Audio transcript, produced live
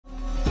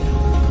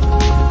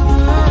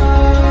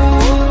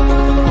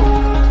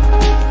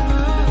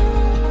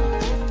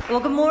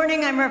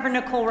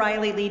Reverend Nicole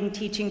Riley, lead and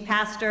teaching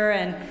pastor,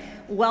 and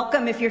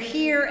welcome if you're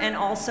here and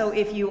also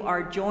if you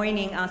are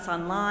joining us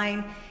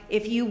online.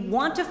 If you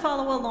want to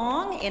follow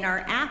along in our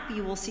app,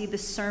 you will see the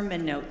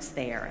sermon notes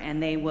there,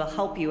 and they will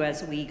help you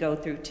as we go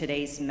through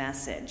today's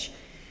message.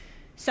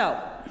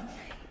 So,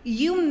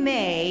 you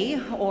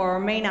may or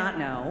may not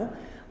know,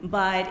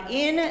 but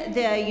in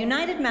the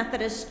United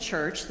Methodist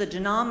Church, the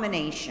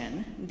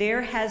denomination,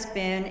 there has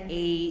been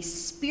a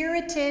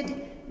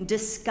spirited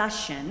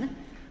discussion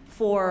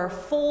for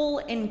full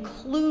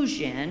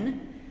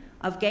inclusion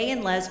of gay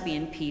and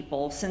lesbian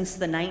people since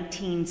the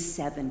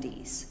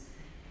 1970s.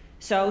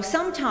 So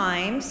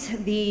sometimes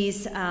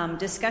these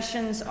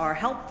discussions are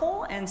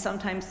helpful and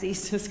sometimes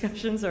these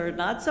discussions are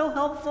not so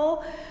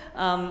helpful.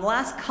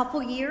 Last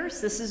couple years,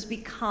 this has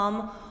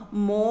become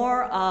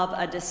more of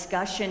a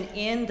discussion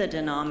in the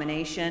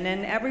denomination,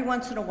 and every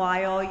once in a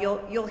while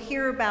you'll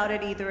hear about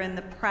it either in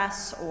the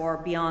press or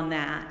beyond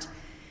that.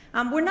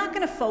 We're not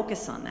going to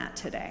focus on that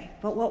today,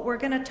 but what we're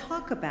going to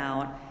talk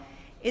about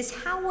is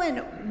how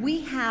when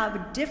we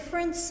have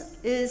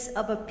differences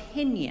of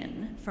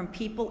opinion from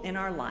people in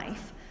our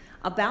life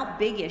about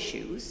big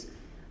issues,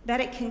 that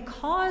it can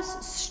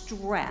cause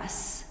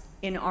stress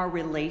in our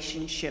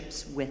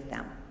relationships with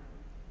them.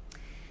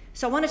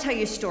 So I want to tell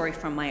you a story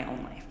from my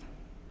own life.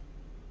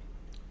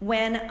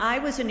 When I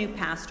was a new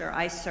pastor,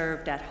 I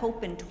served at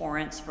Hope in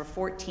Torrance for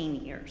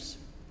 14 years.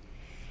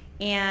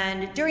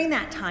 And during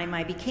that time,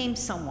 I became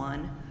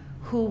someone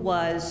who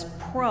was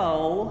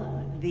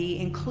pro the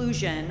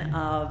inclusion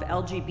of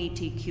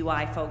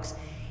LGBTQI folks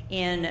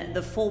in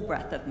the full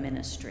breadth of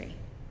ministry.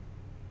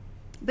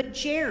 But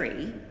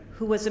Jerry,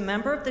 who was a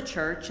member of the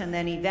church and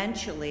then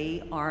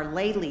eventually our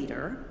lay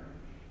leader,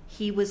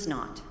 he was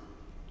not.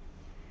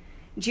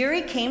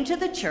 Jerry came to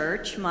the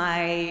church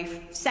my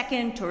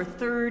second or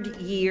third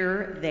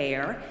year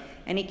there,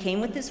 and he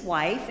came with his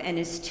wife and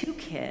his 2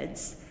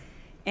 kids,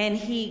 and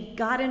he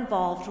got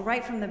involved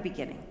right from the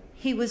beginning.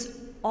 He was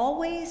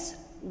always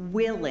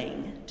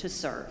willing to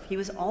serve. He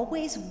was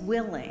always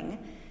willing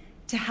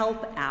to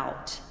help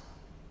out.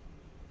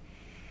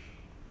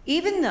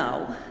 Even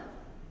though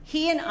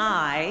he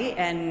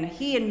and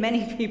he and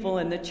many people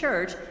in the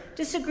church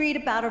disagreed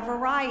about a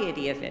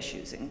variety of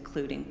issues,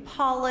 including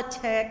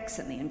politics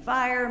and the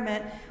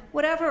environment,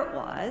 whatever it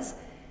was,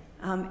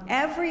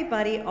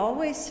 everybody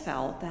always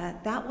felt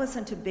that that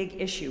wasn't a big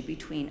issue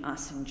between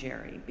us and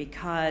Jerry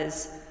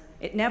because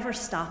it never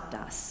stopped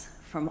us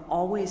from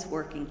always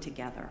working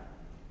together,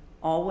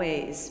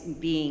 always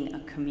being a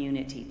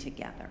community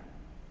together.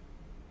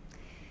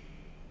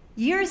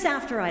 Years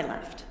after I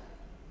left,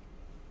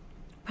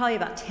 probably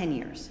about 10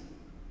 years,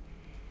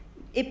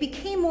 it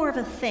became more of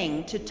a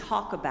thing to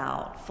talk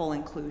about full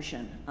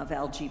inclusion of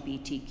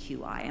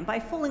LGBTQI. And by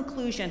full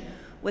inclusion,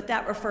 what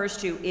that refers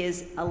to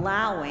is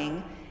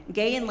allowing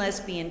gay and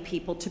lesbian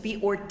people to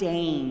be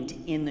ordained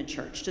in the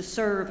church, to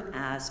serve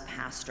as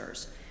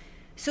pastors.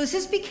 So as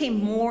this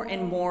became more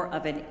and more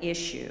of an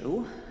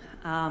issue,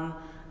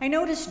 I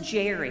noticed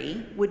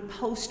Jerry would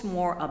post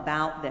more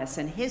about this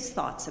and his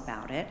thoughts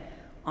about it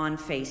on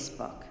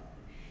Facebook.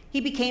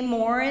 He became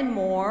more and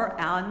more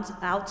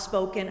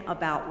outspoken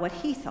about what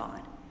he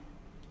thought.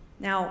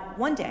 Now,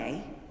 one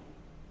day,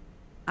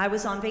 I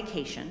was on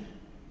vacation.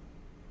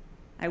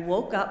 I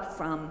woke up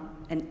from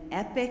an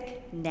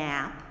epic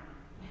nap,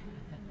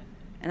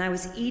 and I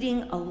was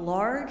eating a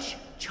large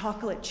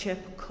chocolate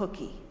chip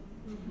cookie.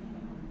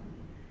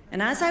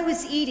 And as I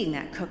was eating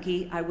that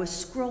cookie, I was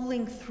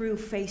scrolling through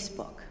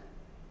Facebook.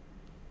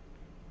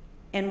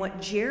 And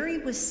what Jerry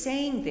was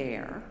saying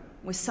there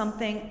was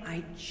something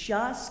I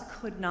just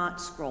could not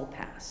scroll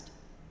past.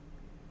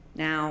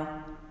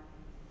 Now,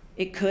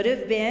 it could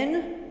have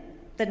been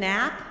the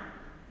nap,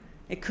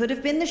 it could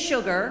have been the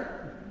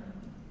sugar,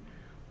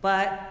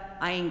 but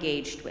I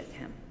engaged with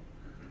him.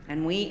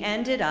 And we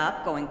ended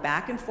up going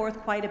back and forth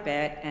quite a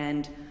bit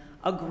and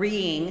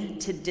agreeing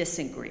to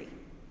disagree.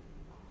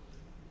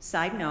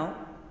 Side note,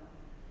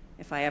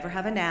 if I ever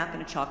have a nap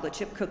and a chocolate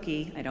chip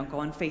cookie, I don't go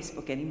on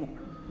Facebook anymore.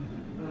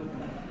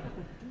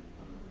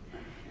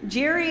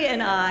 Jerry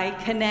and I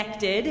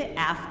connected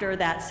after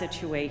that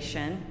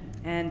situation,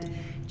 and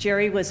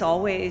Jerry was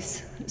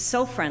always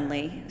so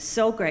friendly,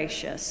 so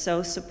gracious,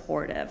 so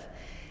supportive.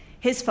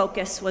 His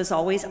focus was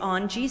always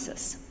on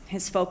Jesus.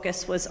 His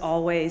focus was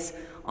always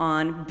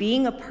on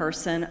being a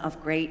person of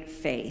great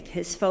faith.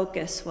 His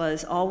focus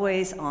was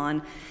always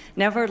on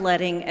never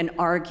letting an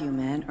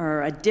argument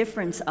or a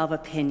difference of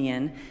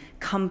opinion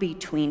come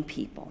between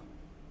people.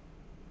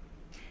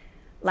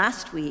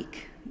 Last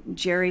week,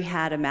 Jerry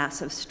had a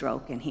massive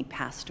stroke and he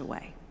passed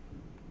away.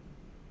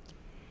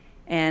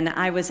 And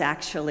I was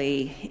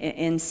actually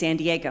in San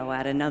Diego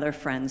at another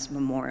friend's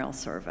memorial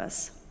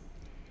service.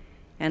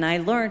 And I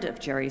learned of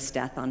Jerry's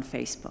death on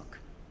Facebook.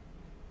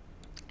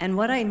 And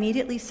what I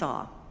immediately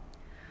saw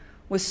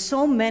was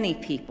so many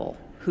people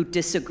who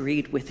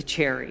disagreed with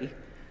Jerry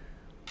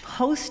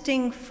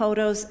posting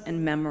photos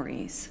and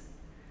memories,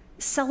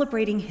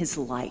 celebrating his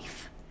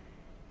life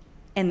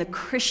and the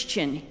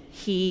Christian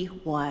he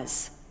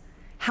was,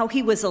 how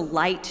he was a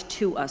light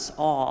to us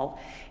all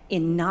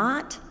in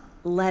not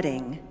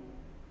letting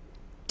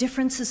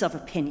differences of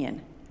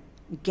opinion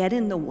get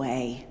in the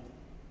way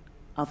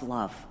of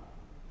love.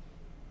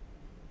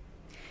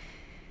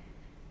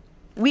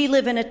 We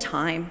live in a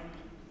time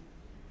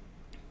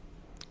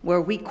where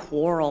we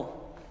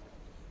quarrel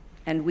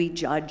and we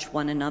judge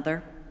one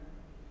another,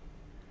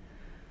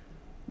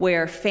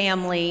 where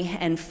family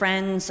and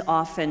friends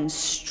often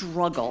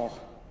struggle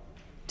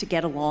to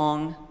get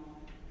along.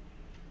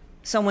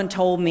 Someone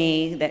told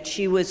me that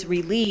she was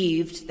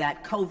relieved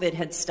that COVID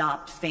had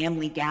stopped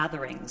family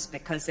gatherings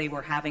because they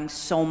were having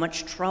so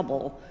much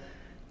trouble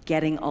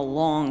getting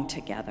along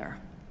together.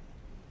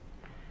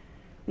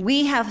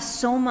 We have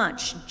so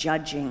much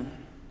judging.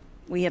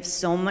 We have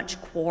so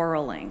much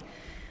quarreling.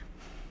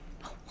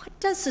 But what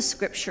does the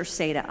scripture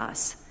say to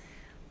us?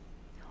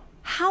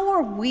 How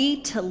are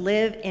we to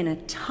live in a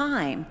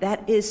time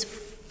that is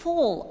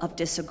full of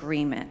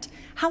disagreement?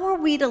 How are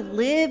we to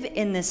live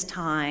in this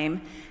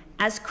time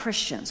as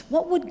Christians?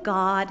 What would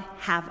God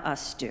have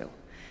us do?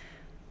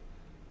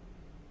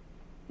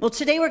 Well,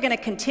 today we're going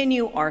to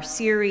continue our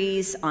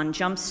series on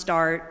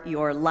Jumpstart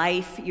Your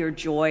Life, Your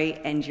Joy,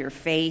 and Your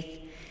Faith.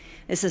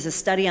 This is a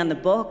study on the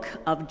book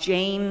of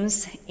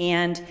James,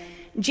 and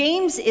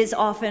James is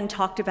often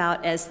talked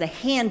about as the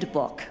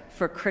handbook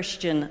for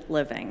Christian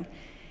living.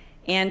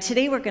 And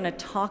today we're going to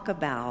talk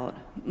about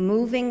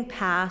moving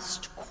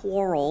past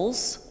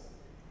quarrels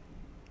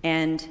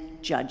and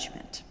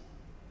judgment.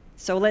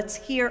 So let's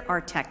hear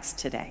our text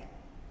today.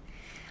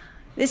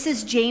 This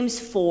is James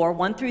 4,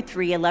 1 through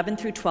 3, 11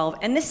 through 12,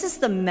 and this is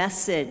the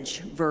Message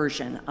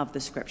version of the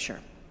scripture.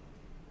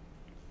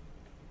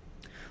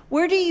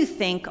 Where do you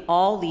think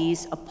all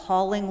these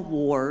appalling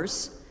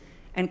wars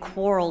and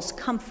quarrels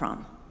come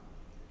from?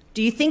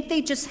 Do you think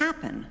they just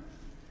happen?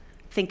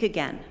 Think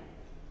again.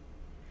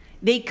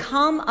 They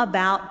come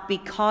about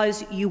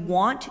because you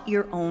want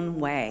your own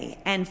way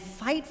and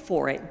fight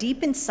for it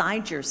deep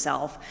inside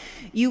yourself.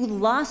 You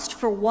lust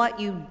for what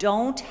you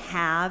don't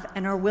have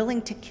and are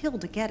willing to kill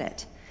to get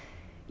it.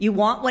 You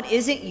want what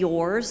isn't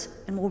yours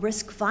and will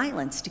risk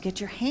violence to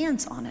get your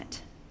hands on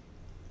it.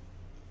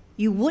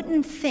 You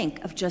wouldn't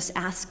think of just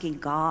asking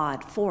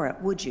God for it,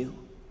 would you?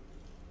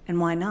 And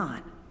why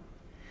not?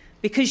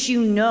 Because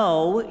you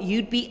know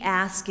you'd be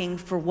asking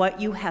for what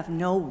you have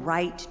no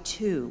right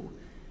to.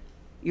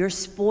 Your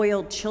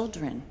spoiled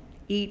children,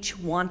 each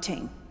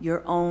wanting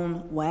your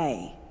own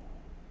way.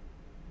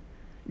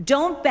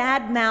 Don't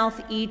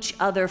badmouth each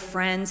other,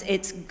 friends.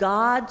 It's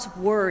God's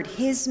word,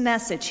 his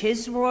message,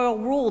 his royal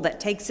rule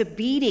that takes a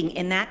beating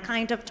in that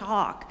kind of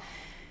talk.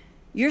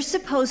 You're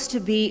supposed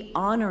to be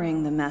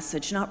honoring the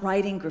message, not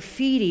writing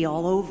graffiti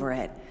all over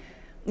it.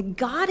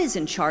 God is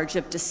in charge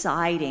of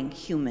deciding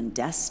human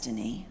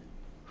destiny.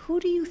 Who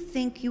do you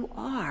think you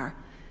are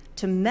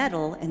to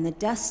meddle in the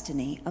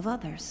destiny of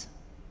others?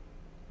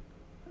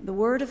 The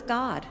word of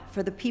God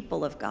for the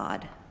people of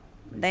God.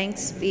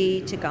 Thanks be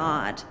to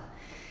God.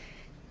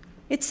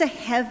 It's a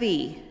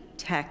heavy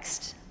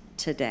text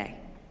today.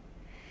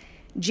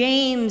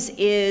 James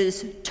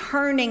is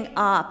turning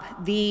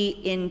up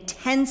the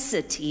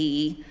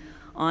intensity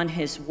on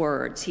his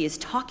words. He is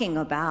talking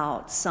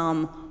about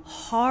some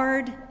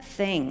hard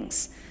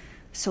things.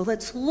 So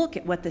let's look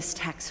at what this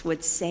text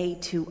would say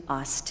to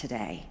us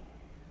today.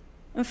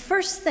 The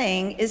first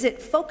thing is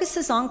it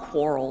focuses on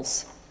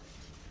quarrels.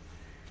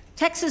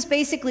 Text is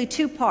basically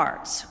two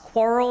parts,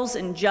 quarrels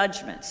and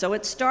judgment. So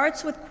it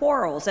starts with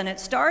quarrels, and it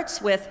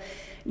starts with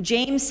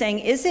James saying,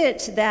 is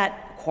it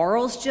that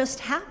quarrels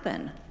just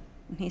happen?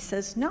 And he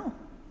says, no,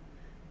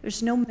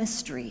 there's no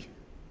mystery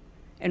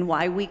in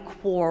why we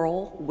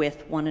quarrel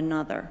with one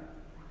another.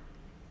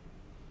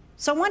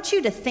 So I want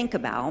you to think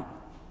about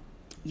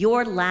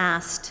your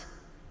last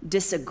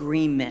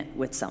disagreement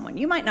with someone.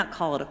 You might not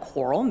call it a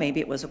quarrel, maybe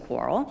it was a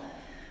quarrel,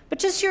 but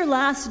just your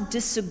last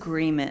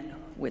disagreement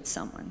with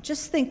someone.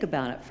 Just think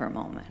about it for a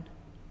moment.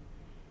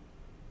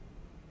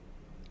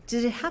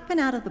 Did it happen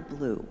out of the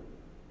blue?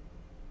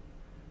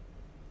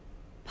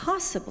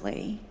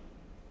 Possibly.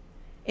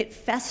 It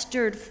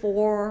festered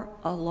for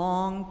a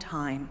long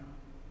time.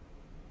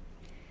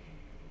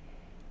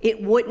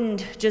 It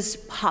wouldn't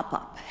just pop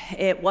up.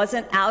 It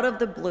wasn't out of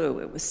the blue.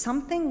 It was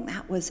something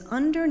that was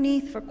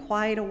underneath for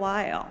quite a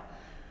while.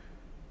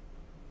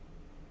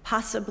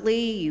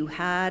 Possibly you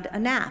had a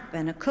nap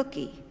and a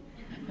cookie,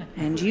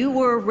 and you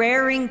were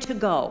raring to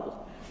go.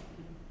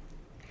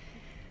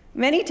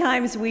 Many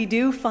times we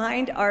do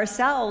find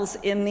ourselves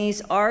in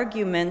these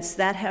arguments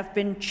that have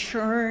been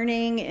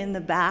churning in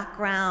the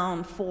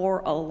background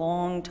for a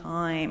long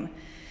time.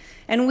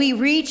 And we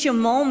reach a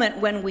moment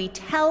when we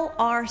tell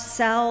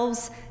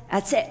ourselves,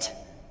 that's it.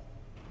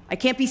 I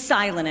can't be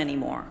silent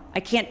anymore.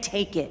 I can't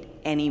take it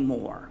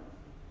anymore.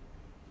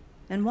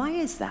 And why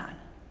is that?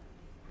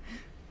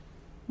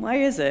 Why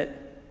is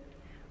it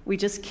we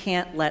just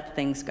can't let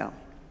things go?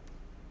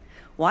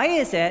 Why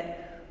is it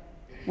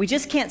we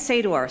just can't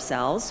say to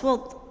ourselves,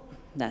 well,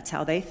 that's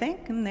how they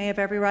think, and they have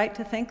every right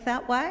to think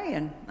that way,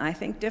 and I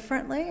think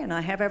differently, and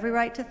I have every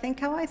right to think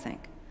how I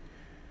think?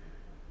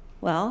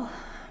 Well,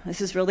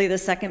 This is really the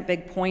second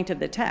big point of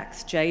the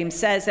text. James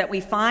says that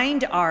we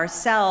find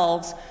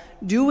ourselves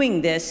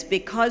doing this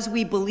because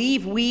we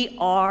believe we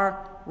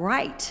are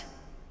right.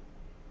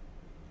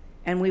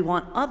 And we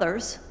want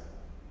others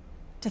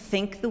to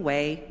think the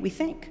way we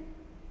think.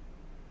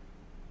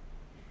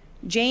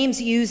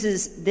 James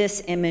uses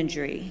this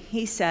imagery.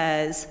 He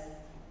says,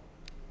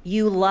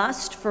 you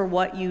lust for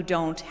what you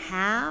don't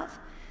have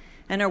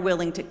and are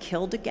willing to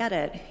kill to get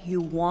it.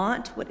 You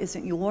want what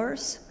isn't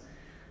yours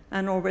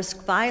and will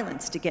risk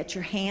violence to get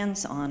your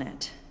hands on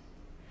it.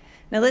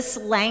 Now, this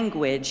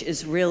language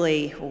is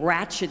really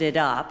ratcheted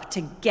up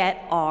to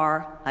get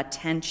our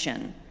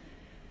attention.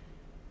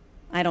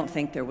 I don't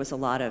think there was a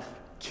lot of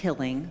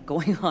killing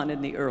going on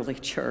in the early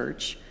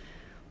church.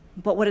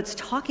 But what it's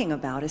talking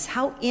about is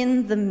how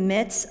in the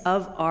midst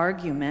of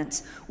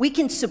arguments, we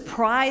can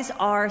surprise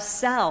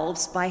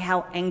ourselves by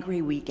how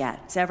angry we get.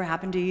 Has that ever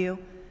happened to you?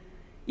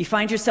 You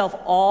find yourself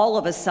all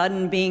of a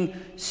sudden being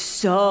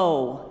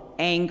so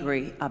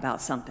angry about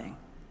something.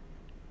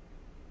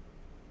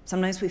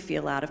 Sometimes we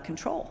feel out of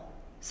control.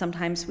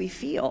 Sometimes we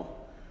feel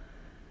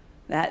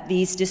that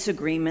these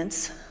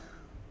disagreements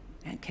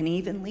can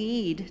even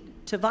lead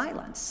to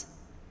violence.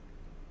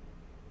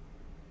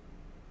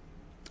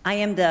 I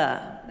am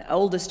the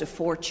oldest of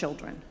 4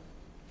 children.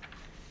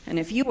 And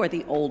if you are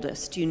the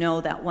oldest, you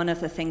know that one of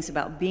the things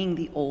about being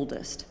the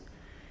oldest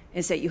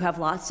is that you have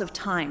lots of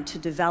time to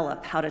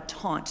develop how to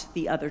taunt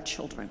the other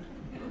children.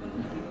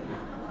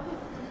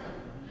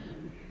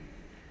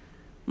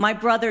 My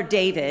brother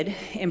David,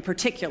 in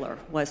particular,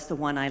 was the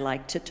one I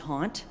liked to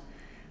taunt.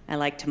 I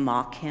liked to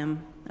mock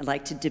him. I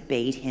liked to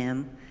debate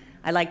him.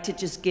 I liked to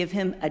just give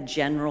him a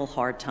general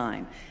hard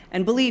time.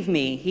 And believe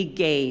me, he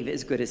gave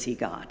as good as he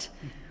got.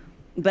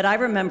 But I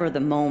remember the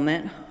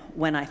moment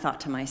when I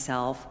thought to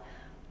myself,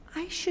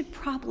 I should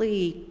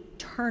probably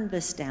turn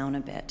this down a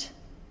bit.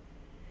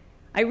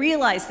 I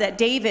realized that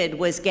David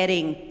was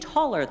getting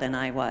taller than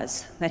I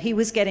was, that he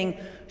was getting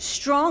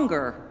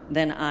stronger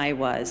than I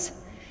was.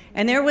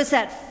 And there was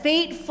that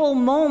fateful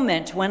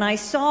moment when I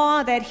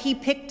saw that he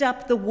picked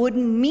up the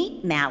wooden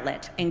meat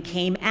mallet and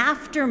came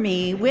after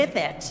me with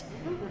it.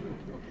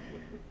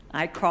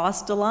 I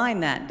crossed a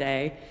line that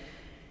day,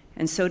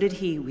 and so did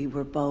he. We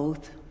were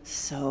both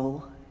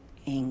so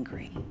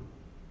angry.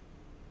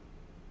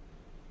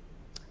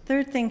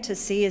 Third thing to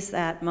see is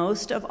that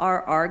most of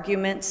our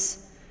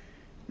arguments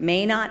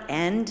may not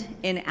end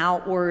in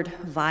outward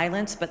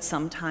violence, but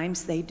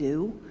sometimes they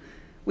do.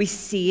 We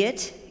see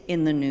it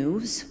in the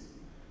news.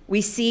 We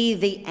see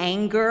the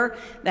anger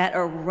that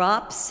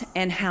erupts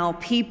and how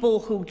people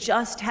who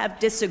just have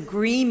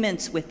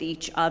disagreements with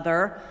each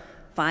other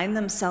find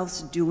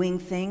themselves doing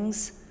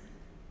things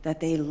that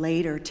they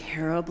later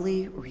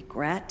terribly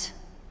regret.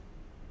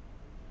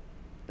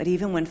 But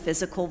even when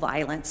physical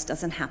violence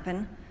doesn't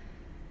happen,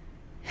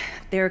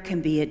 there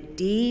can be a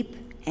deep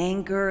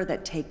anger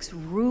that takes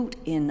root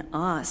in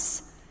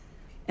us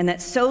and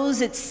that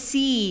sows its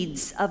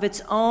seeds of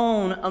its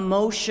own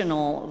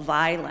emotional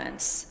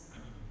violence.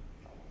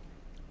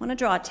 I want to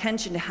draw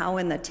attention to how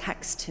in the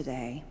text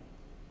today,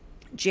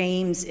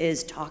 James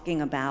is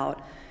talking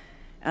about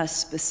a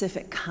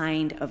specific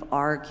kind of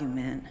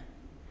argument,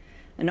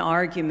 an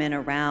argument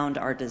around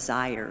our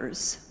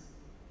desires.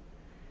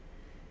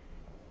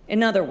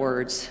 In other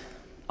words,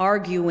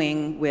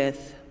 arguing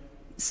with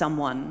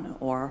someone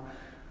or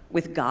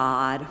with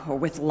God or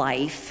with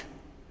life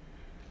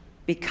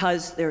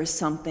because there is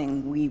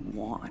something we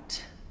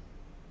want.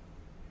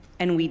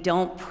 And we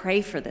don't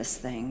pray for this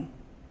thing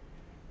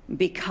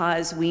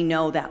because we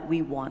know that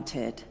we want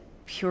it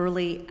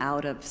purely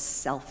out of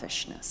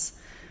selfishness.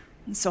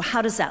 And so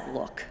how does that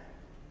look?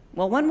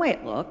 Well, one way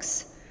it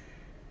looks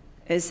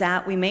is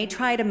that we may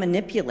try to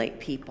manipulate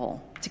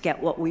people to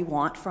get what we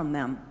want from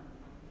them.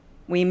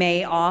 We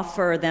may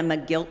offer them a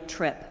guilt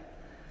trip,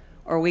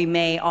 or we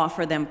may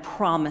offer them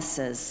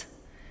promises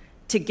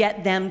to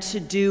get them to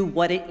do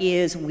what it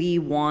is we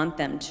want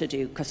them to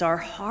do, because our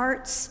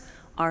hearts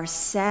are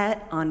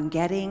set on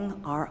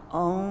getting our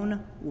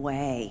own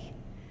way.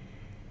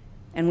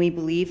 And we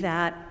believe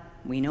that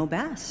we know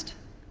best.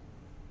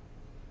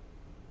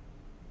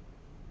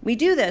 We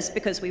do this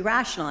because we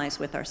rationalize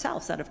with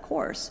ourselves that, of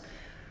course,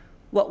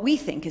 what we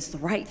think is the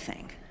right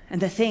thing and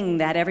the thing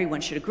that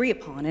everyone should agree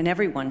upon and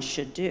everyone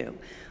should do.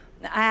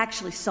 I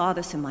actually saw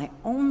this in my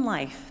own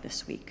life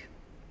this week.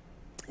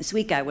 This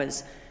week I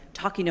was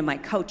talking to my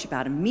coach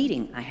about a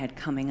meeting I had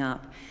coming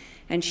up,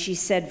 and she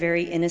said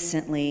very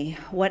innocently,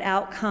 "What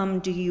outcome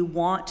do you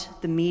want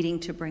the meeting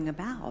to bring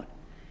about?"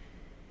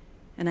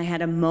 And I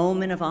had a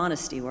moment of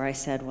honesty where I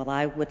said, well,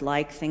 I would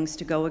like things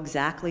to go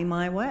exactly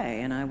my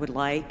way, and I would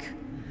like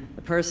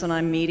the person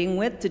I'm meeting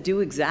with to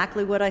do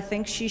exactly what I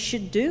think she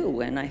should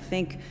do, and I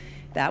think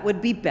that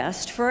would be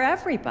best for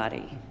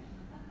everybody,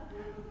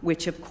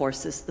 which of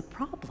course is the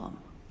problem.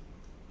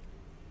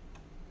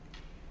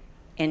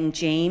 And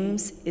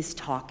James is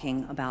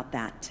talking about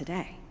that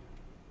today.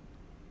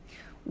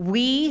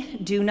 We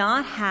do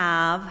not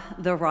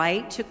have the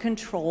right to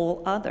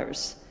control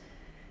others.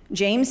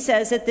 James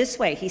says it this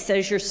way. He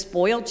says, you're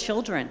spoiled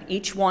children,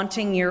 each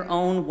wanting your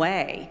own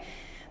way.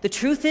 The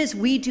truth is,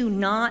 we do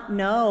not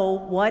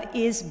know what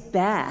is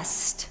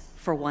best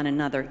for one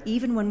another,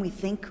 even when we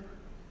think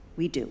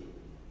we do.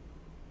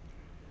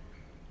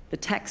 The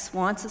text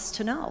wants us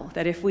to know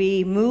that if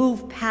we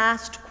move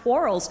past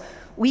quarrels,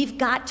 we've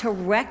got to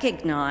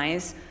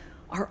recognize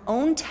our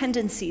own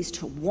tendencies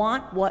to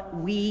want what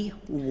we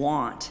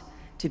want,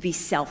 to be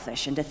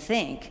selfish, and to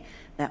think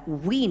that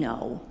we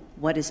know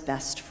what is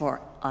best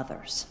for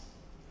others.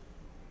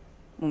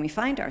 When we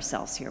find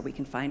ourselves here, we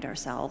can find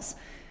ourselves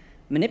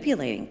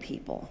manipulating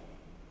people,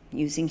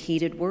 using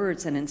heated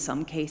words, and in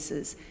some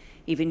cases,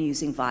 even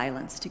using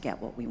violence to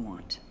get what we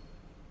want.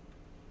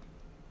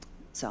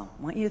 So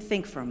I want you to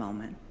think for a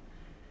moment.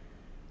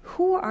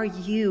 Who are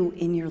you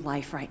in your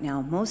life right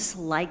now most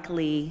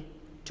likely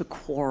to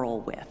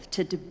quarrel with,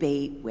 to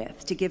debate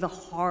with, to give a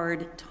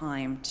hard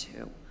time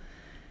to?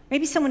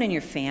 Maybe someone in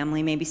your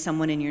family, maybe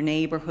someone in your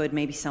neighborhood,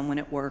 maybe someone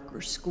at work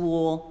or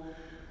school.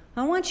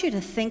 I want you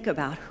to think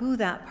about who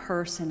that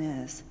person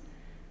is.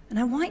 And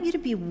I want you to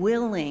be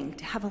willing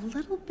to have a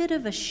little bit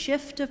of a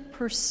shift of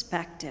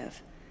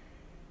perspective,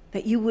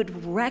 that you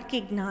would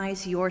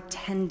recognize your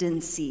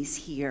tendencies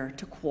here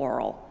to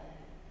quarrel,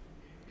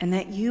 and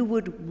that you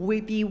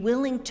would be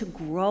willing to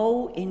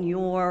grow in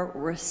your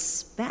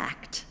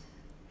respect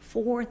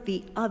for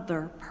the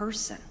other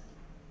person.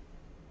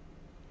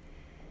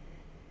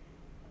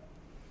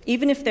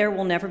 Even if there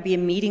will never be a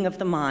meeting of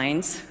the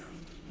minds,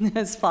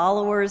 as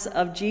followers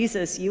of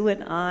Jesus, you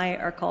and I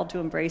are called to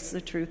embrace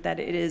the truth that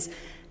it is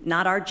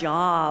not our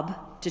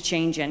job to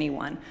change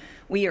anyone.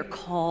 We are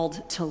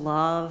called to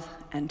love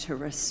and to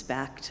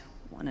respect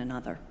one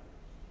another.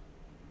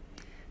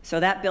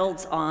 So that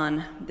builds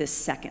on this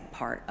second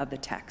part of the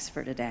text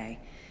for today,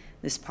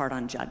 this part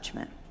on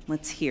judgment.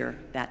 Let's hear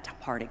that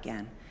part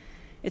again.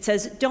 It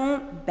says,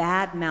 don't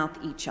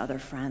badmouth each other,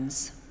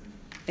 friends.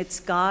 It's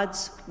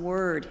God's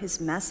word, his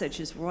message,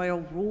 his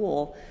royal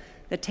rule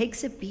that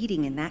takes a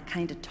beating in that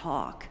kind of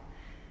talk.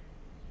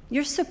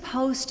 You're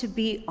supposed to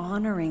be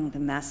honoring the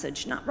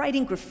message, not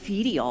writing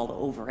graffiti all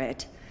over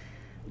it.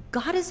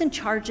 God is in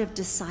charge of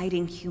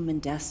deciding human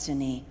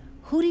destiny.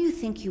 Who do you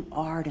think you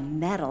are to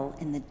meddle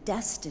in the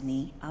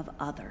destiny of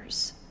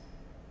others?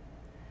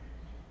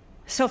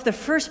 So if the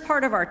first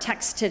part of our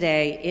text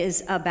today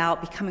is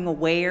about becoming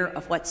aware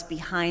of what's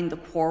behind the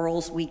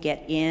quarrels we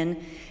get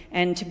in,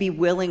 and to be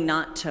willing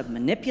not to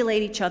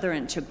manipulate each other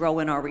and to grow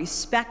in our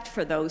respect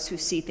for those who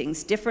see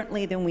things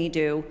differently than we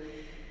do,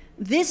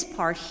 this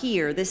part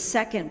here, this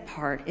second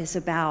part, is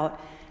about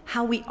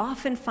how we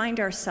often find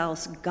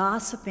ourselves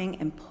gossiping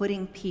and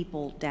putting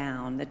people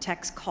down. The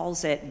text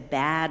calls it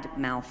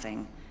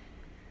bad-mouthing.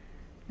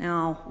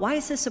 Now, why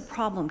is this a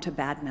problem to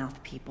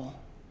bad-mouth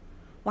people?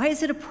 Why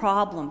is it a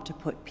problem to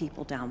put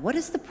people down? What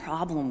is the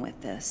problem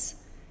with this?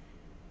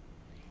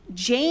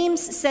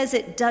 James says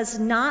it does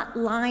not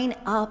line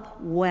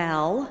up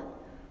well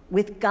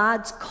with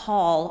God's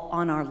call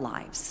on our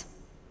lives.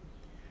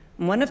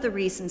 And one of the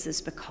reasons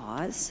is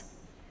because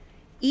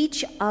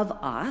each of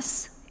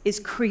us is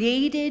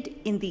created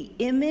in the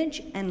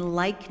image and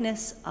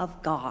likeness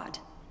of God.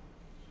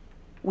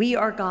 We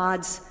are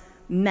God's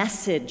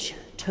message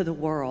to the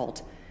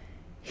world.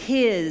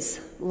 His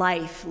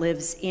life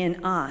lives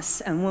in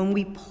us. And when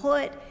we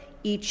put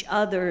each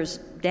other's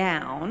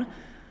down,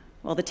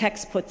 well, the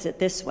text puts it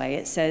this way.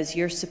 It says,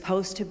 you're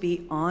supposed to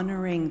be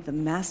honoring the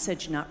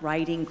message, not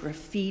writing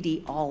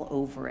graffiti all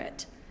over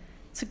it.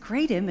 It's a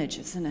great image,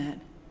 isn't it?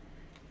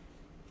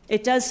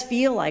 It does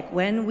feel like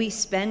when we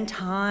spend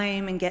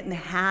time and get in the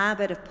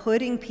habit of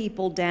putting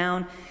people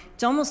down,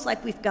 it's almost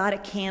like we've got a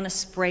can of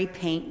spray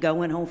paint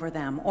going over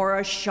them or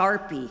a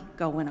Sharpie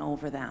going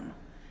over them.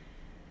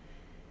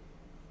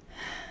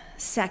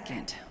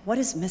 Second, what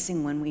is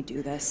missing when we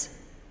do this?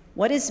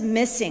 What is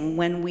missing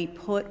when we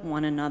put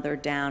one another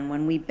down,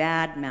 when we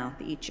badmouth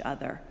each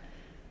other,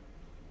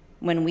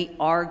 when we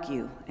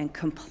argue and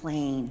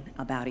complain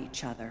about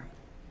each other?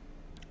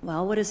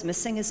 Well, what is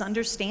missing is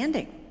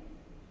understanding.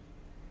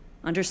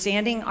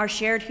 Understanding our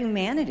shared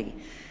humanity.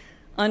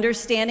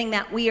 Understanding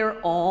that we are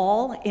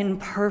all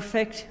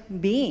imperfect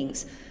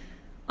beings.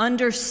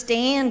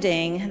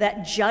 Understanding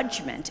that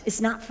judgment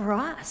is not for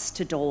us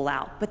to dole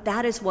out, but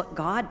that is what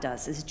God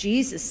does. As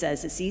Jesus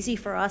says, it's easy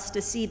for us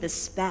to see the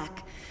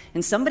speck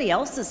in somebody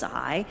else's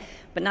eye,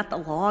 but not the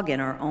log in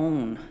our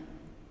own.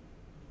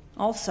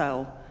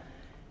 Also,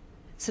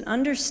 it's an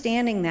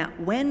understanding that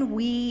when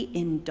we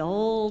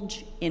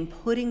indulge in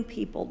putting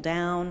people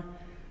down,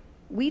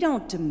 we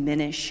don't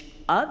diminish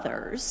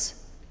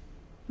others,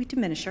 we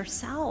diminish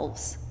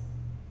ourselves.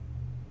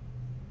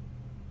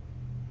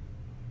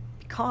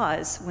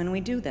 Because when we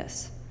do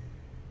this,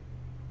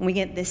 when we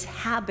get this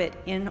habit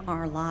in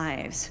our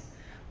lives,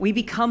 we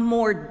become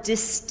more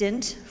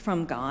distant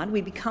from God,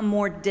 we become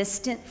more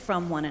distant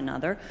from one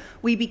another,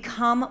 we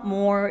become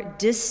more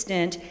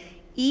distant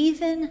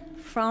even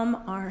from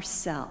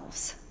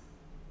ourselves.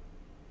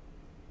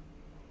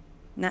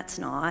 And that's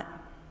not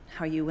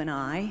how you and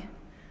I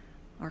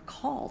are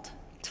called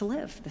to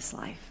live this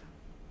life.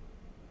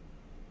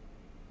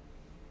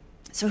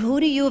 So who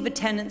do you have a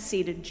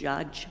tendency to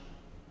judge?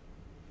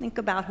 Think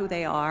about who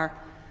they are.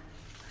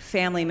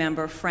 Family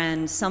member,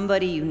 friend,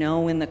 somebody you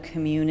know in the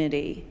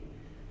community.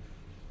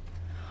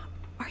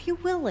 Are you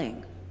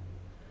willing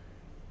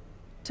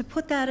to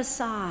put that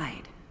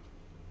aside?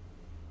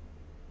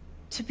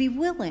 To be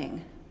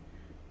willing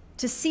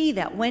to see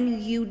that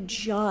when you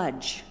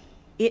judge,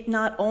 it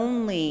not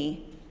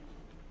only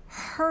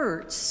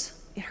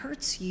hurts, it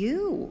hurts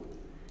you.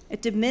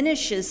 It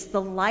diminishes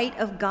the light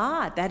of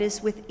God that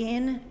is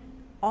within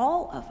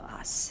all of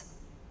us.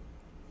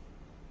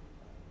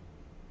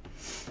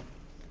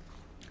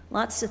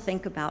 Lots to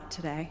think about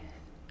today.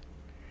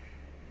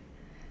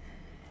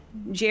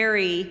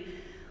 Jerry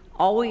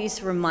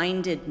always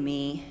reminded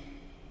me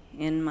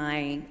in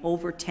my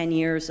over 10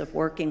 years of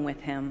working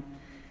with him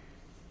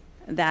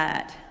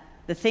that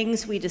the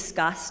things we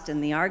discussed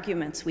and the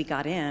arguments we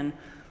got in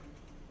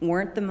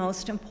weren't the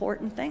most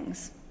important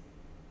things,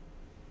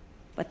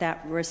 but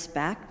that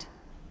respect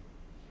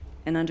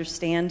and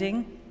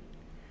understanding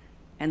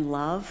and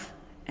love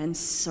and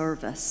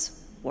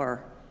service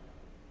were.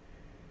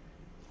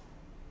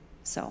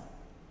 So,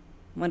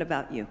 what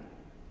about you?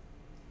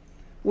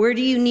 Where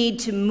do you need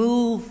to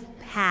move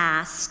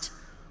past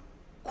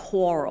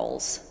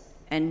quarrels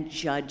and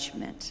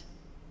judgment?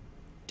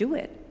 Do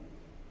it.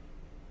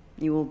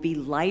 You will be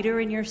lighter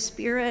in your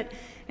spirit,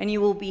 and you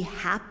will be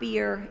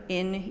happier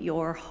in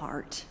your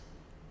heart.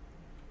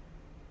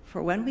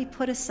 For when we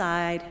put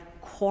aside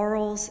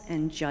quarrels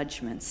and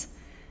judgments,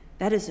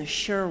 that is a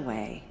sure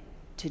way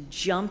to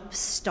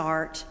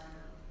jumpstart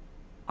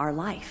our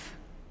life,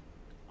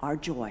 our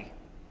joy,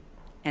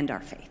 and our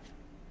faith.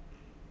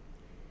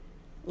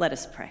 Let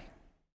us pray.